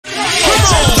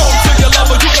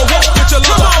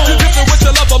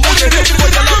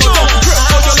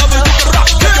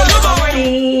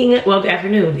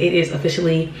it is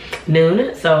officially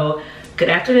noon, so good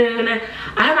afternoon.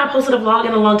 I have not posted a vlog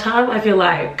in a long time. I feel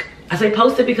like I say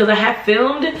posted because I have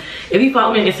filmed. If you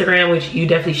follow me on Instagram, which you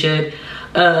definitely should,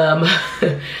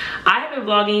 I have been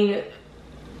vlogging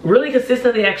really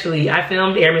consistently. Actually, I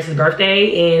filmed Aramiss's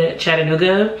birthday in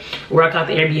Chattanooga where I caught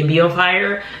the Airbnb on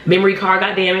fire. Memory card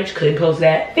got damaged, couldn't post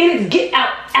that. Phoenix, get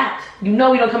out, out. You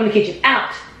know we don't come in the kitchen,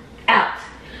 out, out.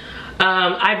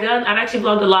 I've actually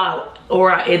vlogged a lot,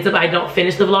 or ends up I don't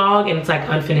finish the vlog and it's like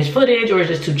unfinished footage, or it's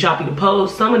just too choppy to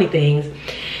post, so many things.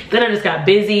 Then I just got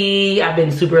busy. I've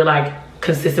been super like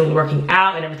consistent with working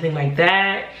out and everything like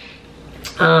that.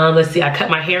 Let's see, I cut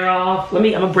my hair off. I'm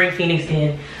gonna bring Phoenix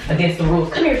in against the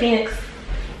rules. Come here, Phoenix.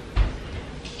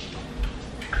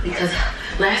 Because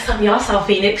last time y'all saw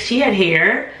Phoenix, she had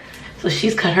hair. So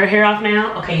she's cut her hair off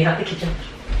now. Okay, out the kitchen.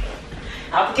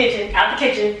 Out the kitchen, out the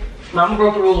kitchen. Mama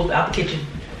broke the rules, out the kitchen.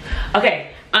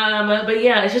 Okay, but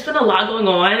yeah, it's just been a lot going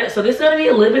on. So this is gonna be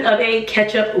a little bit of a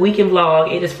catch-up weekend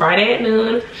vlog. It is Friday at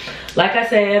noon. Like I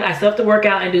said, I still have to work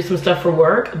out and do some stuff for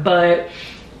work, but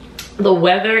the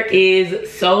weather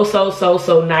is so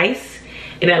nice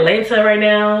in Atlanta right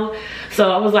now.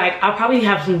 So I was like, I'll probably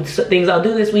have some things I'll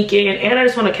do this weekend, and I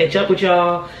just want to catch up with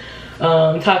y'all,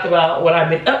 talk about what I've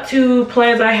been up to,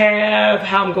 plans I have,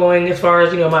 how I'm going as far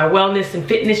as, you know, my wellness and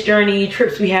fitness journey,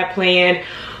 trips we have planned,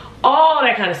 all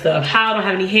that kind of stuff. How I don't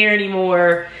have any hair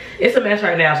anymore. It's a mess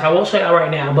right now, so I won't show y'all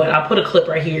right now, but I'll put a clip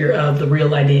right here of the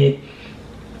reel I did,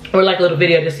 or like a little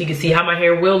video just so you can see how my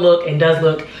hair will look and does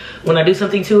look when I do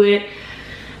something to it.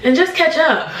 And just catch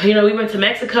up. You know, we went to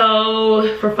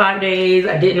Mexico for 5 days.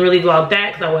 I didn't really vlog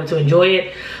that because I wanted to enjoy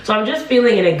it. So I'm just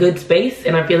feeling in a good space,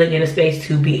 and I'm feeling in a space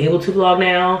to be able to vlog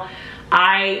now.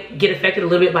 I get affected a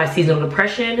little bit by seasonal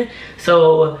depression.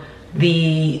 So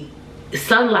the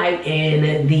sunlight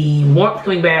and the warmth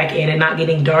coming back and it not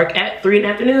getting dark at 3 in the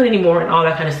afternoon anymore and all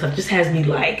that kind of stuff just has me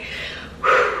like,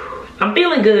 whew, I'm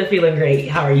feeling good, feeling great.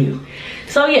 How are you?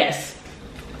 So yes,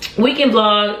 weekend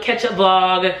vlog, catch up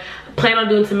vlog. Plan on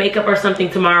doing some makeup or something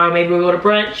tomorrow. Maybe we'll go to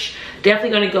brunch.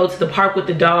 Definitely gonna go to the park with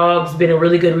the dogs. Been a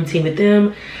really good routine with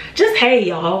them. Just hey,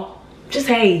 y'all. Just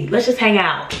hey, let's just hang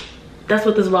out. That's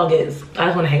what this vlog is. I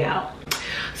just wanna hang out.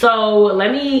 So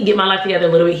let me get my life together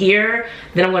a little bit here.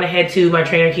 Then I'm gonna head to my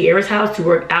trainer Kiera's house to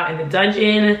work out in the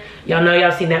dungeon. Y'all know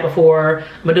y'all seen that before.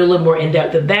 I'm gonna do a little more in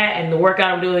depth of that and the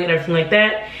workout I'm doing and everything like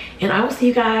that. And I will see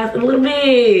you guys in a little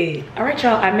bit. All right,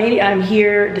 y'all, I made it. I'm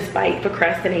here despite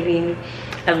procrastinating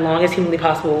as long as humanly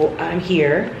possible. I'm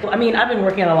here. I mean, I've been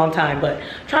working out a long time, but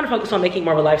I'm trying to focus on making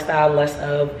more of a lifestyle, less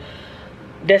of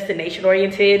destination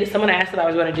oriented. Someone asked if I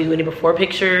was gonna do any before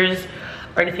pictures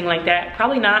or anything like that.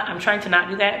 Probably not. I'm trying to not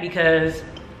do that because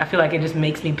I feel like it just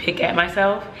makes me pick at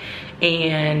myself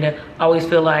and I always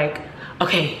feel like,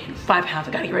 okay, 5 pounds,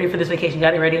 I gotta get ready for this vacation,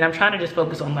 gotta get ready. And I'm trying to just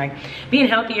focus on like being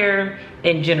healthier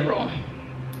in general,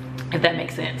 if that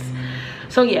makes sense.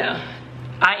 So yeah,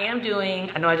 I am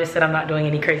doing, I know I just said I'm not doing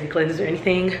any crazy cleanses or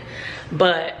anything,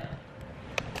 but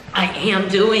I am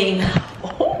doing,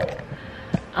 oh,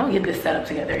 I'm gonna get this set up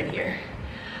together in here.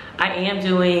 I am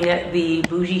doing the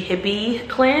Bougie Hippie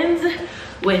cleanse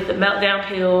with the meltdown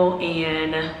pill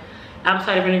and apple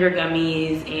cider vinegar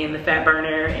gummies and the fat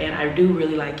burner, and I do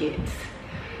really like it.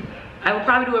 I will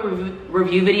probably do a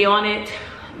review video on it,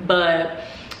 but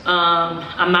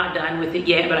I'm not done with it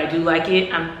yet, but I do like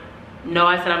it. I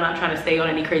said I'm not trying to stay on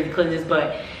any crazy cleanses,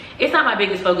 but it's not my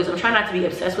biggest focus. I'm trying not to be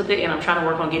obsessed with it, and I'm trying to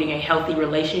work on getting a healthy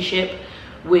relationship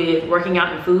with working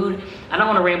out and food. I don't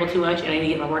want to ramble too much and I need to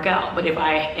get my workout, but if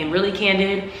I am really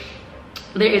candid,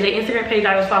 there is an Instagram page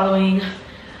I was following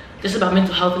just about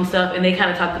mental health and stuff, and they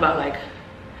kind of talked about like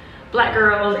Black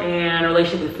girls and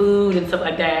relationship with food and stuff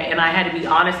like that, and I had to be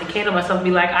honest and candid with myself and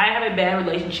be like, I have a bad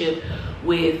relationship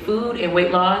with food and weight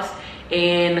loss,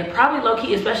 and probably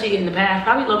low-key, especially in the past,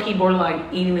 probably low-key borderline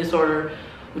eating disorder,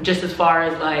 just as far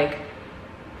as like,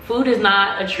 food is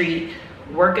not a treat,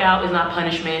 workout is not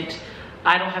punishment,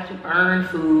 I don't have to earn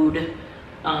food,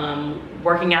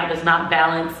 working out does not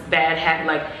balance bad habits.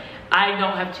 Like, I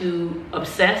don't have to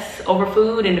obsess over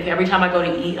food, and if every time I go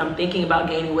to eat I'm thinking about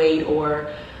gaining weight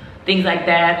or things like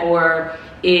that, or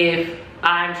if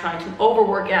I'm trying to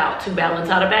overwork out to balance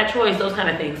out a bad choice, those kind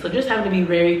of things. So just having to be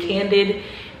very candid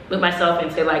with myself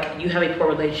and say like, you have a poor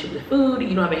relationship with food,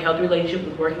 you don't have a healthy relationship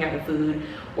with working out and food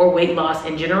or weight loss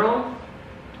in general.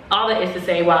 All that is to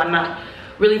say, while I'm not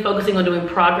really focusing on doing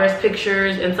progress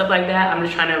pictures and stuff like that, I'm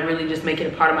just trying to really just make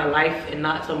it a part of my life and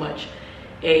not so much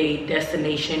a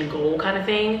destination goal kind of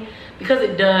thing, because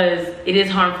it is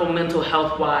harmful mental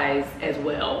health wise as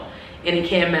well, and it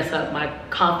can mess up my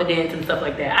confidence and stuff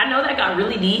like that. I know that got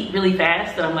really deep really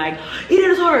fast, and I'm like, eating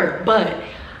disorder, but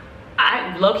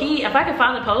I low-key, if I can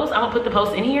find the post, I'm gonna put the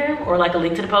post in here, or like a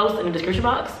link to the post in the description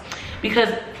box, because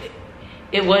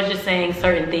it was just saying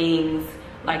certain things,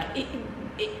 like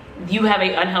you have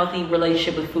an unhealthy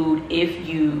relationship with food if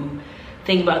you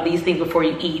think about these things before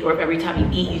you eat, or if every time you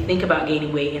eat you think about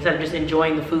gaining weight instead of just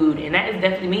enjoying the food. And that is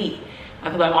definitely me. I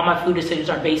feel like all my food decisions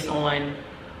are based on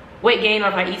weight gain, or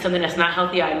if I eat something that's not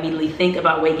healthy, I immediately think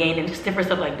about weight gain and just different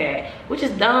stuff like that, which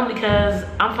is dumb because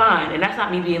I'm fine. And that's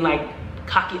not me being like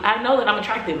cocky. I know that I'm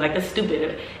attractive. Like, that's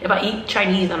stupid. If I eat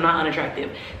Chinese, I'm not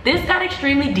unattractive. This got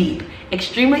extremely deep,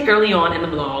 extremely early on in the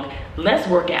vlog. Let's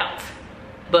work out.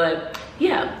 But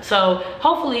yeah, so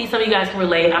hopefully some of you guys can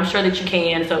relate. I'm sure that you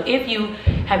can. So if you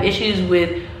have issues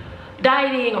with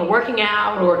dieting or working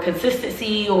out or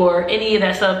consistency or any of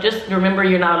that stuff, just remember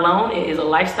you're not alone. It is a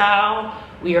lifestyle.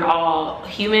 We are all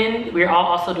human. We are all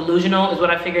also delusional, is what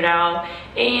I figured out.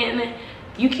 And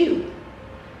you cute,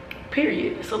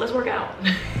 period. So let's work out.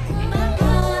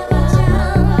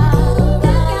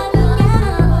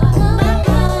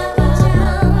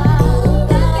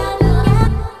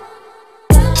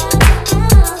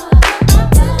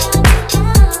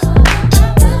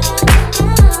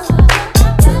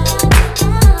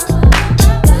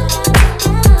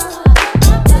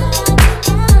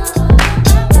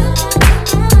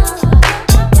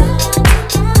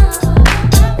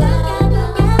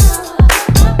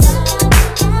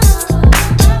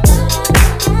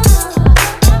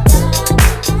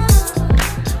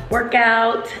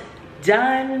 Workout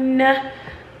done.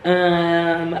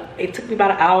 It took me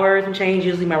about an hour and change.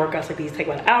 Usually my workouts like these take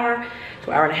about an hour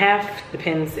to an hour and a half.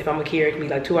 Depends if I'm a here, it can be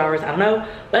like 2 hours, I don't know.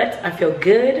 But I feel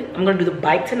good. I'm gonna do the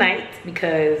bike tonight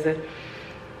because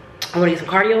I wanna get some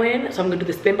cardio in. So I'm gonna do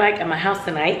the spin bike at my house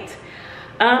tonight.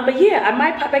 But yeah, I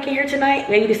might pop back in here tonight,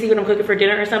 maybe to see what I'm cooking for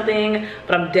dinner or something.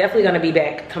 But I'm definitely gonna be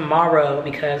back tomorrow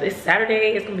because it's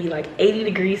Saturday. It's gonna be like 80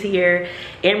 degrees here.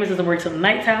 Amber's doesn't work till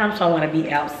nighttime, so I wanna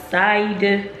be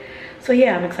outside. So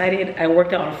yeah, I'm excited. I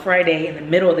worked out on a Friday in the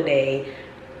middle of the day.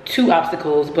 2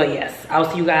 obstacles, but yes, I'll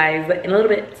see you guys in a little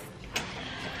bit.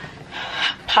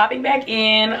 Popping back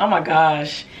in, oh my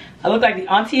gosh. I look like the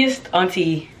auntiest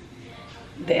auntie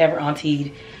that ever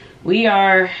auntied. We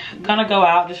are gonna go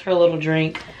out just for a little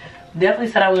drink. Definitely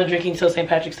said I wasn't drinking till St.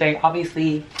 Patrick's Day.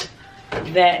 Obviously,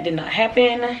 that did not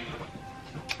happen.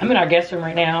 I'm in our guest room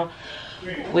right now,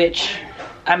 which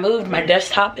I moved my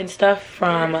desktop and stuff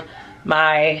from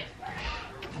my,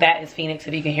 that is Phoenix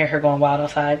if you can hear her going wild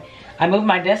outside. I moved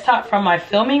my desktop from my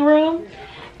filming room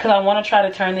because I want to try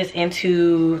to turn this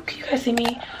into, can you guys see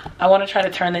me? I want to try to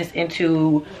turn this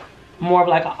into more of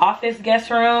like an office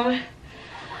guest room.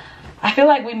 I feel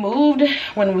like we moved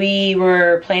when we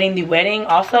were planning the wedding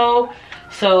also.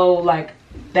 So like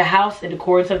the house, the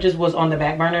decor and stuff just was on the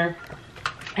back burner.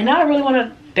 And now I really want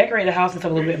to decorate the house and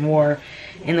stuff a little bit more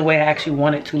in the way I actually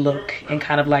want it to look and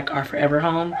kind of like our forever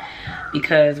home,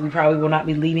 because we probably will not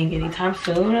be leaving anytime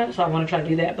soon. So I want to try to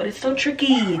do that, but it's so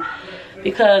tricky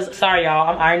because, sorry y'all,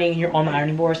 I'm ironing here on the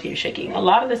ironing board, so you're shaking. A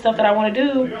lot of the stuff that I want to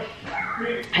do,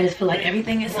 I just feel like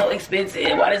everything is so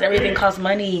expensive. Why does everything cost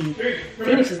money?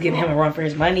 Phoenix is giving him a run for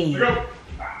his money.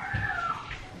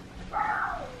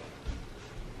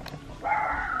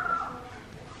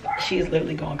 She's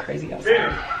literally going crazy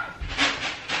outside.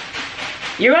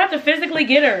 You're gonna have to physically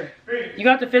get her. You're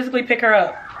gonna have to physically pick her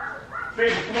up.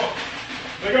 Come on.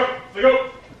 Let go. Let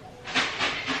go.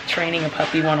 Training a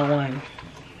puppy 101.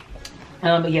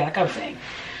 But yeah, like I was saying.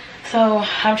 So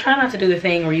I'm trying not to do the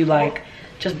thing where you like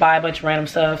just buy a bunch of random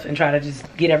stuff and try to just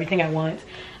get everything I want.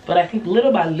 But I think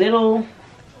little by little,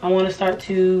 I want to start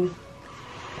to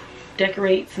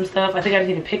decorate some stuff. I think I just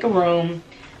need to pick a room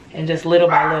and just little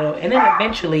by little. And then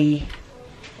eventually,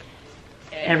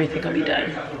 everything will be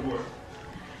done.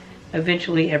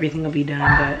 Eventually, everything will be done.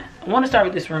 But I want to start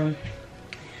with this room.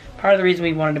 Part of the reason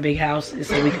we wanted a big house is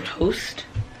so we could host.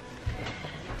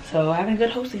 So having a good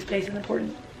hosting space is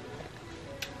important.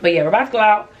 But yeah, we're about to go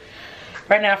out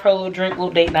right now for a little drink,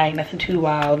 little date night. Nothing too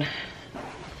wild,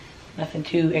 nothing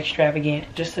too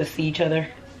extravagant, just to see each other.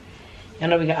 I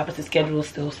know we got opposite schedules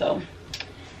still, so.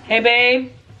 Hey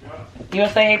babe, you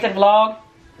wanna say hey to the vlog?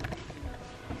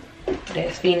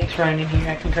 That's Phoenix running in here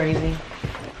acting crazy.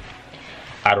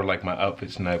 I don't like my outfit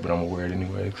tonight, but I'm gonna wear it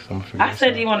anyway. Cause I'm gonna I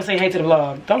said you want to say hey to the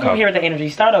vlog. Don't come here with the energy.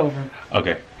 Start over.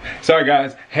 Okay. Sorry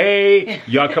guys. Hey,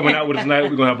 y'all coming out with us tonight.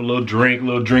 We're gonna have a little drink,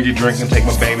 and take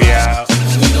my baby out.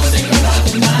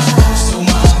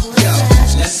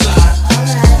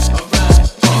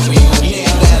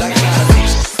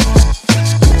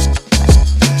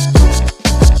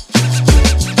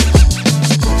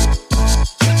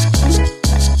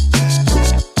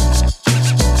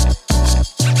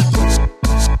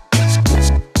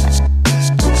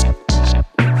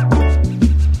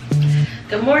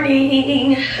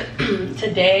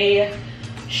 today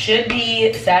should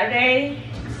be Saturday,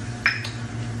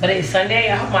 but it's Sunday.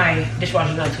 I hope my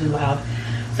dishwasher's not too loud.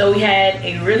 So we had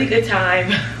a really good time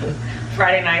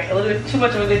Friday night, a little bit too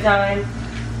much of a good time.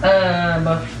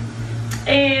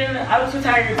 And I was too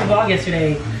tired to vlog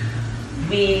yesterday.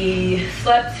 We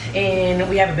slept in,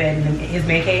 we have a bed in his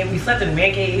man cave. We slept in the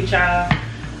man cave, child.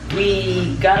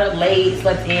 We got up late,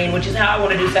 slept in, which is how I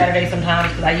want to do Saturday sometimes,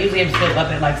 because I usually am still up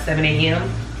at like 7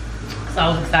 a.m. So I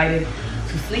was excited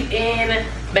to sleep in.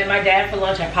 Met my dad for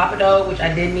lunch at Papa Dough, which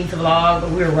I did need to vlog,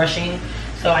 but we were rushing.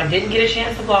 So I didn't get a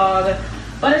chance to vlog,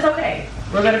 but it's okay.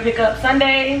 We're gonna pick up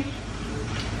Sunday.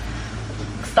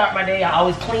 Start my day, I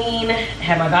always clean,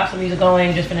 have my gospel music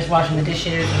going, just finished washing the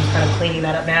dishes. I'm just kind of cleaning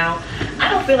that up now. I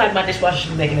don't feel like my dishwasher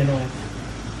should be making a noise.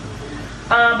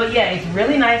 But yeah, it's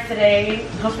really nice today.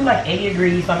 It's supposed to be like 80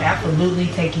 degrees, so I'm absolutely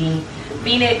taking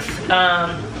Phoenix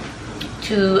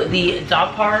to the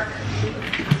dog park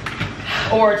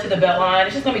or to the Beltline.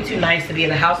 It's just gonna be too nice to be in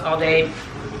the house all day.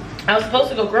 I was supposed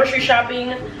to go grocery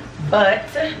shopping, but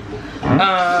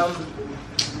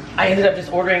I ended up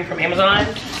just ordering from Amazon.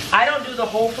 I don't do the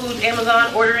Whole Foods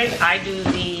Amazon ordering. I do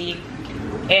the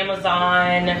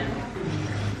Amazon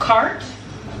cart.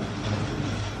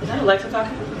 Is that Alexa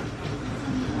talking?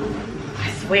 I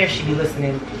swear she'd be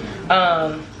listening.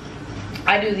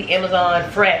 I do the Amazon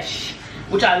Fresh,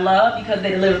 which I love because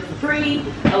they deliver for free.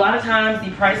 A lot of times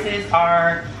the prices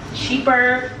are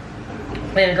cheaper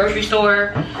than a grocery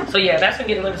store. So yeah, that's gonna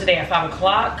get delivered today at 5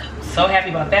 o'clock. So happy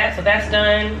about that. So that's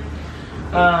done.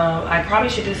 I probably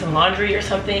should do some laundry or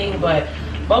something, but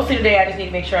mostly today I just need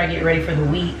to make sure I get ready for the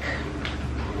week.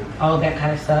 All of that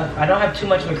kind of stuff. I don't have too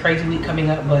much of a crazy week coming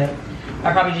up, but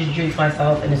I probably just jinx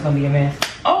myself and it's gonna be a mess.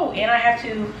 Oh, and I have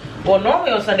to, well,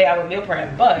 normally on Sunday I would meal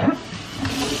prep, but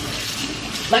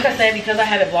like I said, because I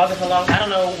haven't vlogged so long, I don't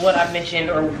know what I've mentioned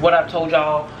or what I've told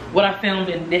y'all, what I filmed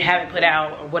and haven't put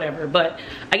out or whatever, but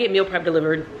I get meal prep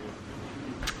delivered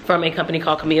from a company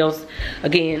called Camille's.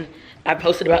 Again, I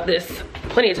posted about this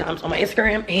plenty of times on my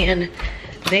Instagram, and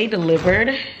they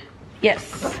delivered,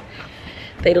 yes,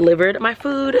 they delivered my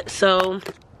food. So,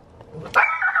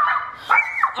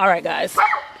 all right guys,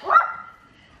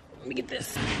 let me get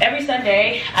this. Every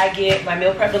Sunday I get my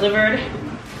meal prep delivered.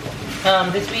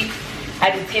 This week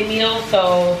I did 10 meals,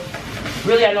 so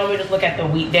really I normally just look at the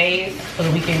weekdays, so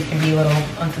the weekends can be a little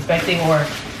unsuspecting, or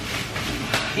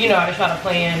you know, I just try to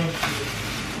plan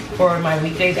for my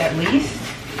weekdays at least.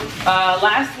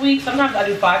 Last week, sometimes I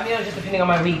do 5 meals, just depending on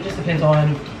my week, just depends on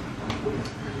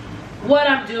what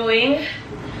I'm doing.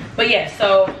 But yeah,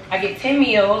 so I get 10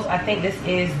 meals. I think this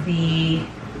is the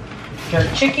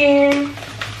jerk chicken.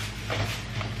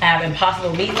 I have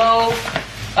Impossible meatloaf.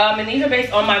 And these are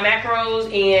based on my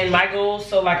macros and my goals.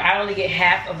 So like I only get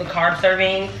half of the carb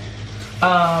serving.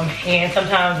 And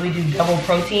sometimes we do double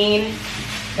protein.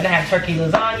 Then I have turkey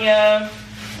lasagna.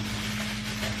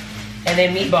 And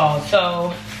then meatballs.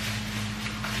 So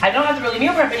I don't have to really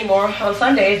meal prep anymore on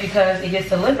Sundays because it gets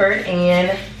delivered,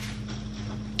 and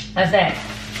that's that.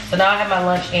 So now I have my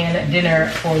lunch and dinner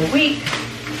for the week.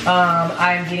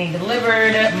 I'm getting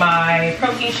delivered my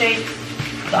protein shakes.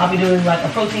 So I'll be doing like a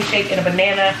protein shake and a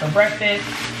banana for breakfast.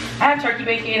 I have turkey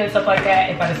bacon and stuff like that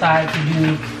if I decide to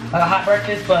do like a hot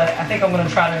breakfast, but I think I'm gonna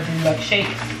try to do like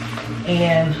shakes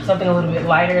and something a little bit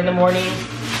lighter in the morning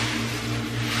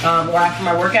or after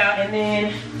my workout, and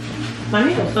then my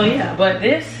meal. So yeah, but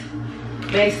this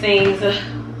makes things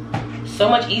so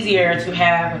much easier to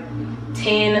have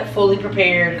 10 fully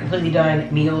prepared, completely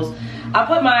done meals. I'll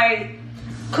put my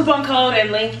coupon code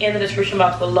and link in the description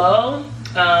box below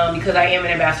because I am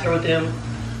an ambassador with them.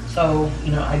 So,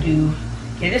 you know, I do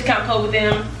get a discount code with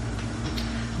them,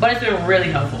 but it's been really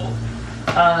helpful.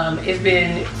 It's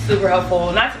been super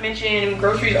helpful. Not to mention,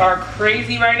 groceries are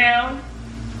crazy right now.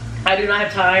 I do not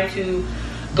have time to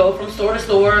go from store to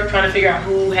store trying to figure out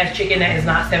who has chicken that is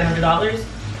not $700.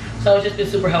 So it's just been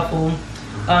super helpful.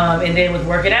 And then with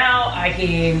working out, I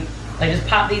can like just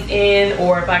pop these in,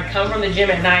 or if I come from the gym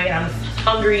at night and I'm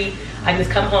hungry, I can just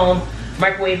come home,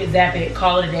 microwave it, zap it,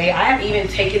 call it a day. I have even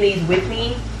taken these with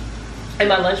me in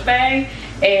my lunch bag,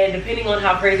 and depending on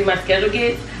how crazy my schedule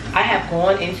gets, I have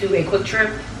gone into a quick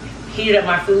trip, heated up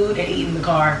my food, and eaten in the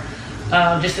car.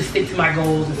 Just to stick to my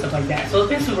goals and stuff like that. So it's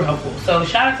been super helpful. So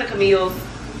shout out to Camille's,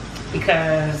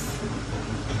 because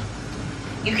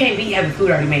you can't beat having food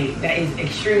already made. That is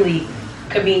extremely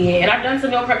convenient. And I've done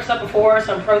some meal prep stuff before,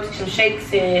 some protein, some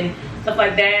shakes and stuff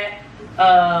like that.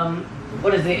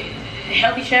 What is it?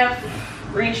 Healthy Chef,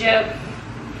 Green Chef.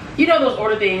 You know those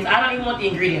order things. I don't even want the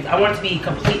ingredients. I want it to be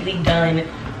completely done.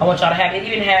 I want y'all to have it. It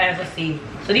even has, let's see.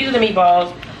 So these are the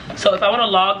meatballs. So if I want to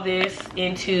log this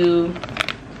into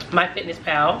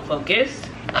MyFitnessPal. Focus.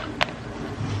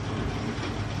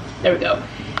 There we go.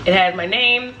 It has my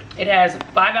name. It has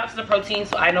 5 ounces of protein,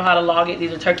 so I know how to log it.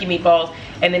 These are turkey meatballs.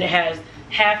 And then it has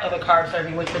half of a carb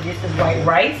serving, which for this is white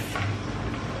rice.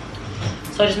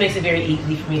 So it just makes it very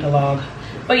easy for me to log.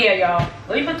 But yeah, y'all,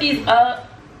 let me put these up.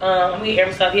 We air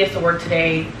myself. He has to work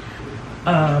today.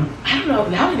 I don't know,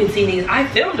 y'all haven't even seen these. I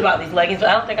filmed about these leggings, but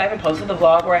I don't think I even posted the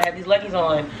vlog where I had these leggings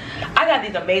on. I got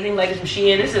these amazing leggings from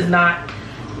Shein. This is not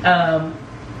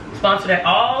sponsored at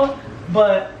all,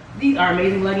 but these are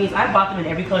amazing leggings. I bought them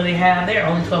in every color they have. They're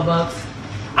only 12 bucks.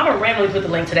 I'm gonna randomly put the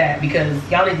link to that because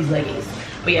y'all need these leggings.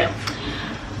 But yeah,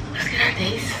 let's get our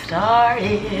day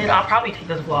started. I'll probably take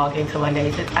this vlog into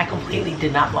Monday since I completely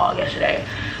did not vlog yesterday.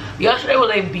 Yesterday was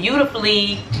a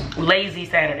beautifully lazy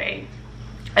Saturday.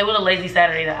 It was a lazy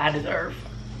Saturday that I deserve.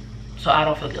 So I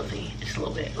don't feel guilty, just a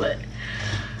little bit, but.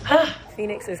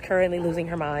 Phoenix is currently losing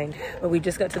her mind, but we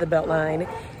just got to the Beltline.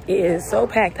 It is so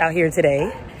packed out here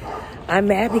today. I'm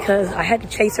mad because I had to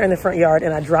chase her in the front yard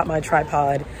and I dropped my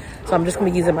tripod. So I'm just gonna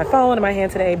be using my phone in my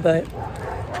hand today, but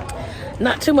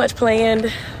not too much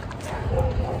planned.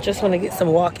 Just wanna get some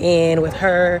walk in with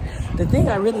her. The thing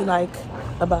I really like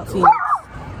about Phoenix,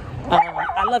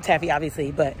 I love Taffy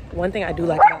obviously, but one thing I do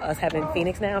like about us having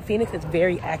Phoenix now, Phoenix is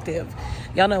very active.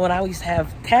 Y'all know when I used to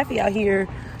have Taffy out here,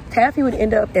 Taffy would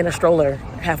end up in a stroller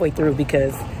halfway through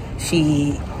because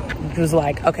she was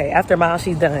like, okay, after a mile,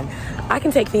 she's done. I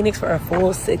can take Phoenix for a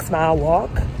full 6-mile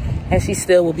walk and she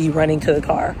still will be running to the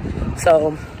car.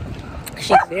 So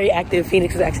she's very active.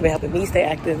 Phoenix has actually been helping me stay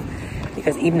active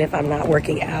because even if I'm not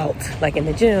working out like in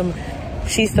the gym,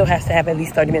 she still has to have at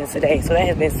least 30 minutes a day. So that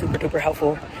has been super duper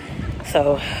helpful.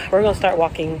 So we're gonna start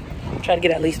walking, try to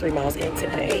get at least 3 miles in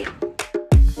today.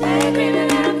 Daydreaming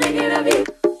and I'm thinking of you.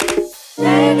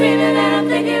 Daydreaming and I'm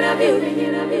thinking of you.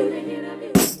 You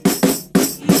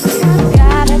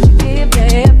gotta give you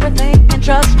everything and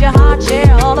trust your heart,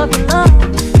 share all of your love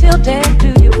till death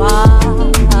do you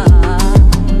part.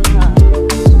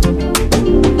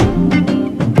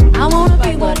 I wanna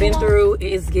be what I've been through. It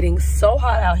is getting so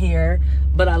hot out here,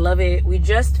 but I love it. We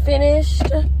just finished.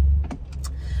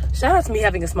 Shout out to me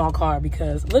having a small car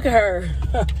because look at her.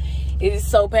 It is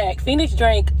so packed. Phoenix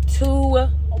drank 2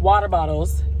 water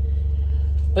bottles,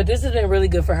 but this has been really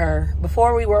good for her.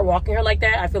 Before we were walking her like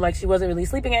that, I feel like she wasn't really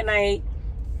sleeping at night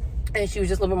and she was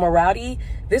just a little bit more rowdy.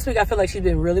 This week, I feel like she's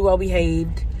been really well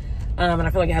behaved. And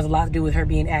I feel like it has a lot to do with her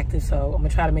being active. So I'm gonna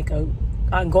try to make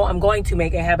I'm going to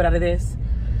make a habit out of this.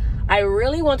 I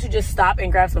really want to just stop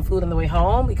and grab some food on the way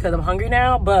home because I'm hungry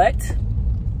now, but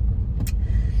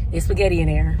it's spaghetti in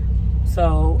there.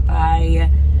 So I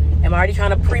am already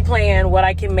trying to pre-plan what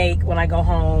I can make when I go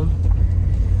home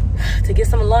to get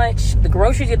some lunch. The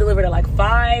groceries get delivered at like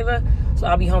 5, so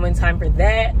I'll be home in time for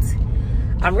that.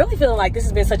 I'm really feeling like this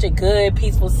has been such a good,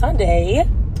 peaceful Sunday.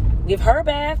 Give her a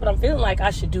bath, but I'm feeling like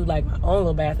I should do like my own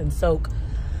little bath and soak.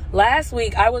 Last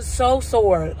week, I was so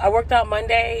sore. I worked out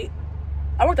Monday.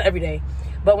 I worked out every day,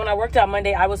 but when I worked out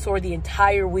Monday, I was sore the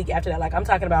entire week after that. Like I'm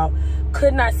talking about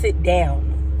could not sit down.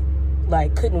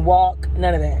 Like couldn't walk,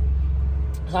 none of that.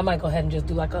 So I might go ahead and just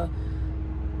do like a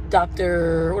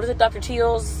Dr.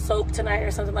 Teal's soap tonight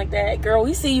or something like that. Girl,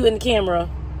 we see you in the camera.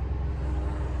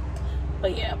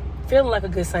 But yeah, feeling like a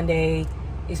good Sunday.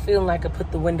 It's feeling like a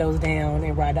put the windows down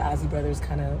and ride the Ozzy Brothers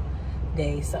kind of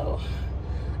day. So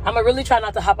I'm gonna really try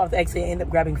not to hop off the exit and end up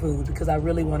grabbing food because I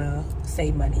really want to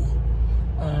save money.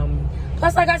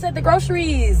 Plus, like I said, the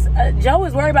groceries. Joe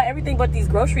is worried about everything but these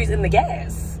groceries and the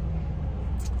gas.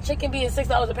 Chicken being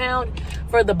 $6 a pound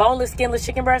for the boneless, skinless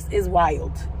chicken breast is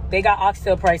wild. They got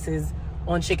oxtail prices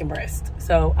on chicken breast.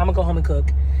 So I'm gonna go home and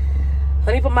cook.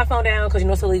 Let me put my phone down because you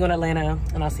know it's illegal in Atlanta,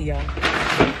 and I'll see y'all.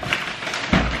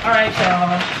 All right,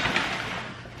 y'all.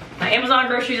 My Amazon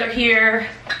groceries are here.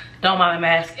 Don't mind my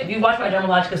mask. If you watch my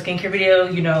Dermalogica skincare video,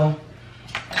 you know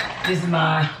this is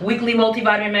my weekly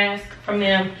multivitamin mask from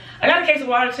them. I got a case of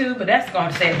water too, but that's going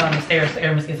to stay at the bottom of the stairs so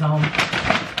Aramis gets home.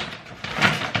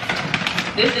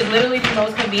 This is literally the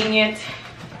most convenient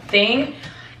thing.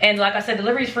 And like I said,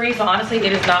 delivery is free, so honestly,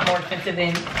 it is not more expensive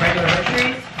than regular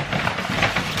groceries.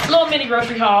 Little mini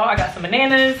grocery haul. I got some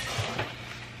bananas.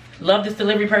 Love this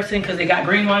delivery person because they got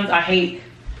green ones. I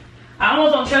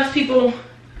almost don't trust people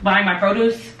buying my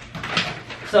produce.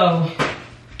 So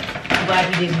I'm glad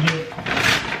we didn't get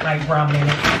like brown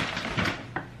bananas.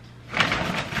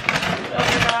 What else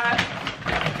we got?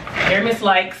 Aramis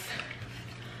likes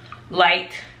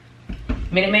light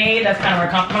Minute Maid. That's kind of our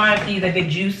compromise. He's a big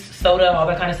juice, soda, all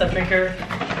that kind of stuff drinker.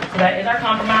 So that is our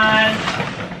compromise.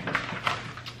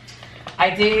 I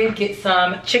did get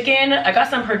some chicken. I got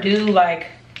some Purdue like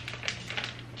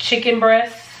chicken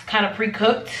breasts, kind of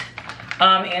pre-cooked.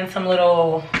 and some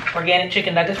little organic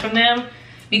chicken nuggets from them.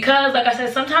 Because like I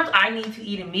said, sometimes I need to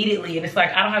eat immediately and it's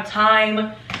like I don't have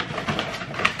time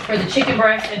for the chicken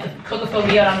breast and to cook it for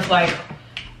me. I'm just like,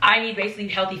 I need basically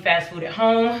healthy fast food at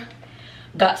home.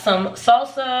 Got some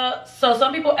salsa. So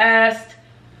some people asked,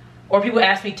 or people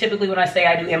ask me typically when I say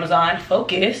I do Amazon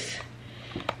Focus,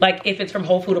 like if it's from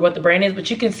Whole Food or what the brand is, but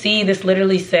you can see this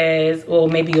literally says, well,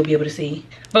 maybe you'll be able to see.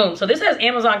 Boom, so this says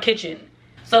Amazon Kitchen.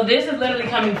 So this is literally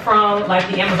coming from like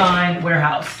the Amazon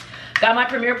warehouse. Got my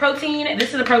Premier Protein.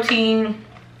 This is a protein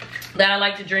that I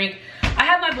like to drink. I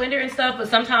have my blender and stuff, but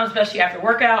sometimes, especially after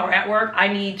workout or at work, I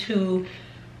need to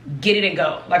get it and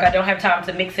go. Like I don't have time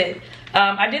to mix it.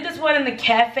 I did this one in the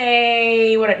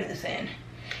cafe, what did I do this in?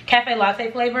 Cafe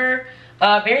latte flavor.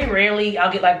 Very rarely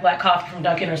I'll get like black coffee from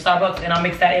Dunkin' or Starbucks and I'll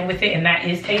mix that in with it, and that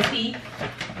is tasty.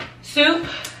 Soup,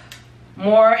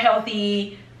 more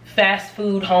healthy fast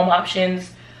food home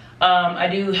options. I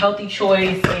do Healthy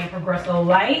Choice and Progresso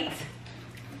Light.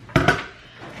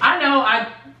 I know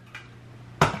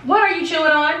what are you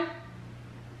chewing on?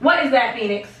 What is that,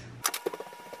 Phoenix?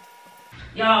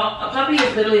 Y'all, a puppy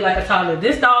is literally like a toddler.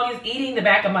 This dog is eating the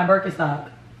back of my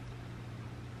Birkenstock.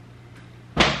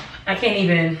 I can't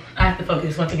even, I have to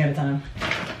focus one thing at a time.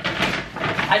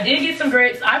 I did get some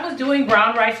grits. I was doing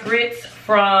brown rice grits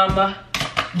from,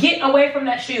 get away from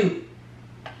that shoe,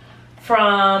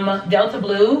 from Delta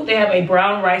Blue. They have a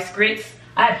brown rice grits.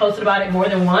 I had posted about it more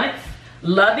than once.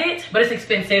 Love it, but it's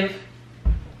expensive.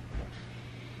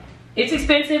 It's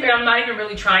expensive, and I'm not even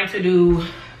really trying to do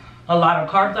a lot of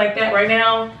carbs like that right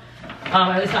now.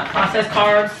 At least not processed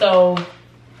carbs, so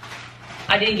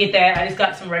I didn't get that. I just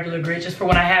got some regular grits just for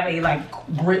when I have a like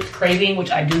grits craving,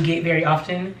 which I do get very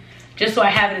often, just so I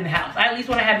have it in the house. I at least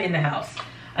want to have it in the house.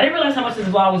 I didn't realize how much this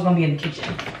vlog was gonna be in the kitchen.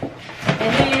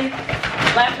 And then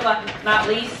last but not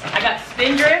least, I got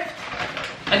Spindrift.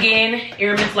 Again,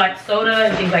 Airman's like soda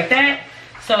and things like that.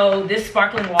 So this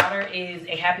sparkling water is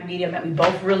a happy medium that we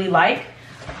both really like.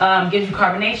 Gives you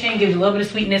carbonation, gives you a little bit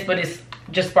of sweetness, but it's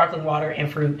just sparkling water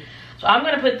and fruit. So I'm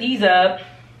gonna put these up,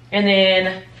 and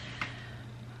then,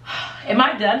 am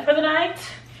I done for the night?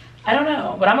 I don't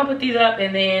know, but I'm gonna put these up,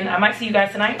 and then I might see you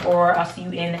guys tonight, or I'll see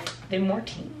you in the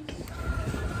morning.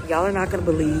 Y'all are not gonna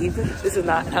believe, this is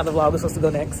not how the vlog is supposed to go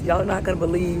next. Y'all are not gonna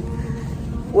believe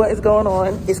what is going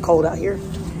on. It's cold out here.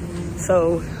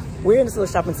 So we're in this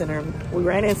little shopping center. We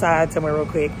ran inside somewhere real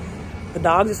quick. The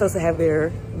dogs are supposed to have their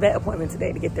vet appointment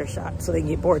today to get their shot so they can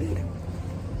get boarded.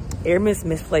 Airmiss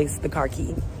misplaced the car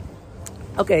key.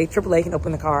 Okay, AAA can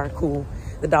open the car, cool.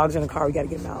 The dogs are in the car, we gotta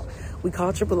get them out. We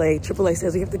call AAA. AAA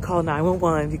says we have to call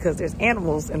 911 because there's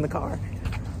animals in the car.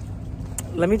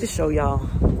 Let me just show y'all.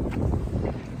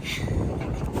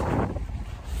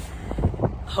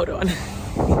 Hold on.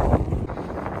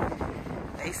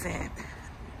 They sent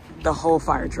the whole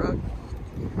fire truck.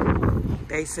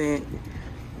 They sent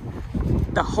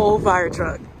the whole fire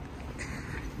truck.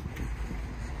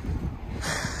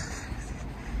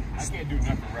 I can't do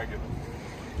nothing regular.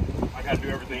 I gotta do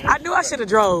everything. I knew I should have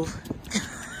drove.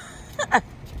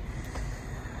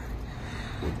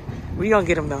 We gonna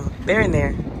get them though. They're in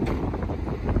there.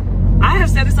 I have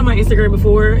said this on my Instagram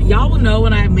before. Y'all will know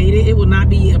when I have made it. It will not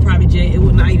be a private jet. It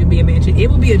will not even be a mansion. It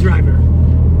will be a driver.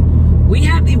 We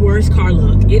have the worst car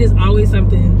luck. It is always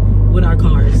something with our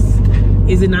cars.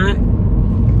 Is it not?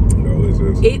 No, it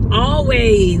is. It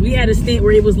always. We had a stint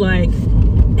where it was like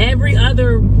every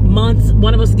other month,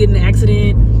 one of us get in an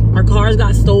accident. Our cars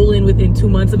got stolen within 2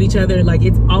 months of each other. Like,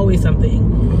 it's always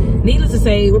something. Needless to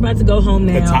say, we're about to go home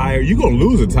now. A tire. You're going to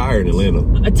lose a tire in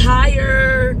Atlanta. A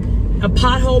tire, a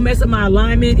pothole mess up my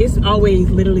alignment. It's always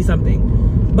literally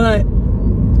something. But,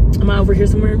 am I over here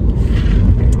somewhere?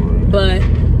 But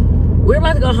we're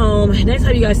about to go home. Next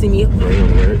time you guys see me,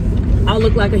 I'll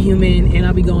look like a human and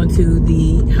I'll be going to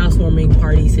the housewarming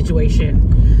party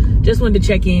situation. Just wanted to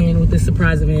check in with this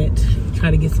surprise event.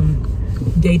 Try to get some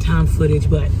daytime footage,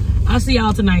 but I'll see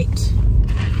y'all tonight.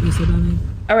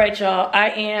 All right, y'all. I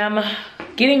am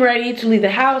getting ready to leave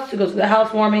the house to go to the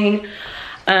housewarming.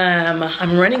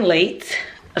 I'm running late.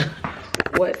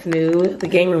 What's new? The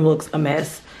game room looks a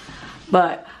mess,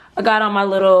 but I got on my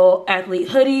little athlete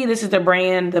hoodie. This is the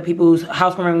brand, the people whose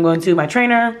housewarming I'm going to, my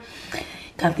trainer.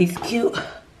 Got these cute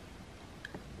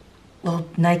little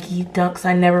Nike Dunks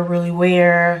I never really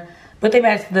wear, but they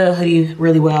match the hoodie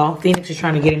really well. Phoenix is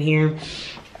trying to get in here.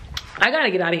 I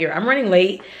gotta get out of here. I'm running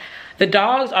late. The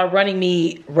dogs are running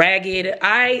me ragged.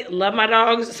 I love my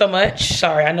dogs so much.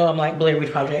 Sorry, I know I'm like Blair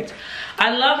Witch Project.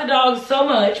 I love the dogs so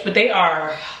much, but they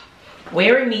are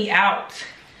wearing me out.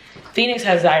 Phoenix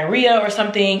has diarrhea or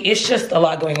something. It's just a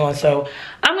lot going on. So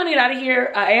I'm gonna get out of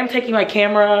here. I am taking my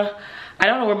camera. I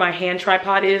don't know where my hand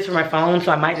tripod is for my phone,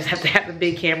 so I might just have to have a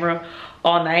big camera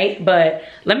all night. But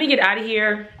let me get out of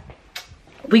here.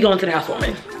 We going to the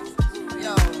housewarming.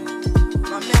 Yo,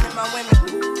 my men and my women.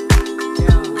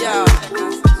 Yo, yo,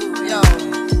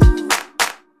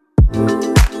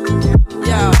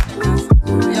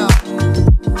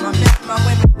 my men and my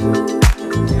women.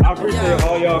 I appreciate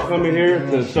all y'all coming here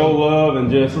to show love and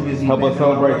just help us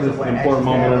celebrate this important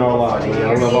moment in our lives. Man.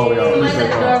 I love all y'all. Appreciate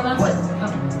y'all.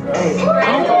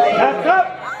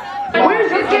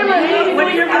 Where's your camera? What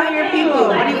do you fire people?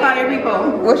 What do you fire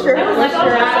people? What's your I haven't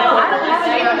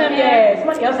seen them yet.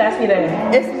 Somebody else asked me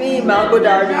that. It's me, Malibu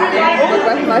Darby. Look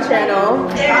back to my channel.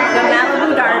 The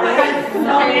Malibu Darby. The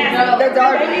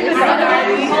Darby. The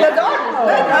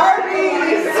Darby.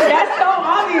 That's so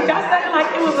obvious. Y'all sounding like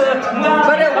it was a.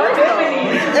 But it works though.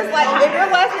 It's like if your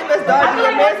last name is Darby,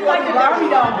 it may as well like be the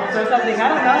Darby Darby. dolls or something. I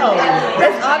don't know.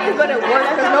 It's obvious, but it works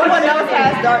because no one else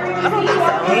has Darby. I don't think so.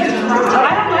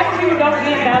 I don't like people don't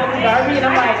get Malibu Darby, and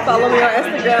I'm like, Follow me on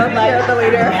Instagram, like the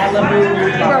leader. Malibu.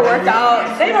 For a workout.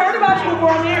 They've heard about you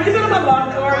before on here. You've been on my blog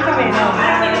before. You know.